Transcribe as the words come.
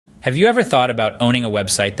Have you ever thought about owning a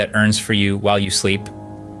website that earns for you while you sleep?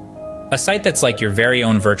 A site that's like your very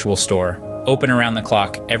own virtual store, open around the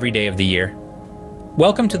clock every day of the year?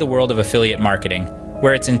 Welcome to the world of affiliate marketing,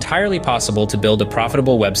 where it's entirely possible to build a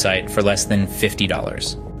profitable website for less than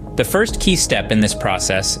 $50. The first key step in this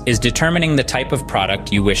process is determining the type of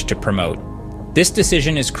product you wish to promote. This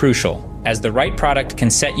decision is crucial, as the right product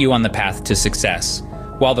can set you on the path to success,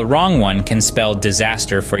 while the wrong one can spell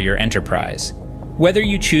disaster for your enterprise. Whether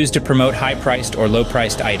you choose to promote high-priced or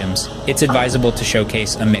low-priced items, it's advisable to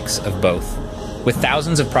showcase a mix of both. With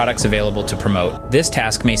thousands of products available to promote, this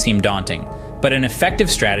task may seem daunting, but an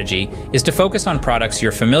effective strategy is to focus on products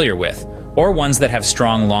you're familiar with, or ones that have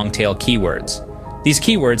strong long-tail keywords. These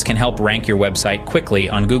keywords can help rank your website quickly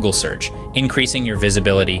on Google search, increasing your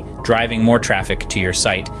visibility, driving more traffic to your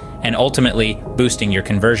site, and ultimately boosting your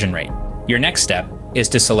conversion rate. Your next step is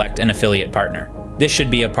to select an affiliate partner. This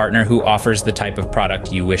should be a partner who offers the type of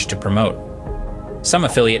product you wish to promote. Some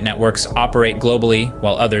affiliate networks operate globally,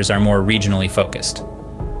 while others are more regionally focused.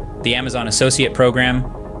 The Amazon Associate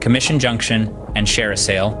Program, Commission Junction, and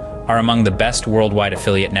ShareASale are among the best worldwide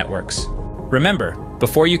affiliate networks. Remember,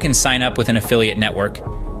 before you can sign up with an affiliate network,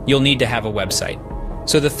 you'll need to have a website.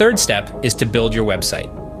 So the third step is to build your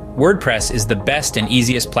website. WordPress is the best and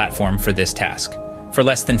easiest platform for this task. For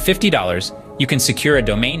less than $50, you can secure a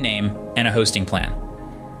domain name and a hosting plan.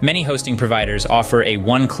 Many hosting providers offer a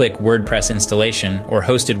one-click WordPress installation or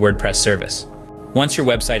hosted WordPress service. Once your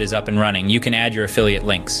website is up and running, you can add your affiliate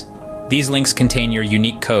links. These links contain your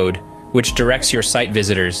unique code, which directs your site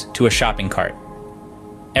visitors to a shopping cart.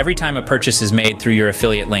 Every time a purchase is made through your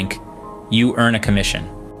affiliate link, you earn a commission.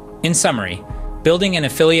 In summary, building an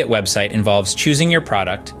affiliate website involves choosing your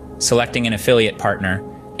product, selecting an affiliate partner,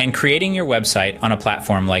 and creating your website on a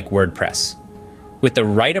platform like WordPress. With the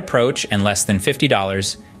right approach and less than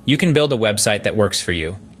 $50, you can build a website that works for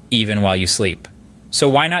you, even while you sleep. So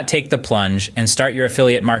why not take the plunge and start your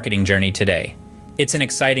affiliate marketing journey today? It's an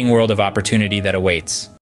exciting world of opportunity that awaits.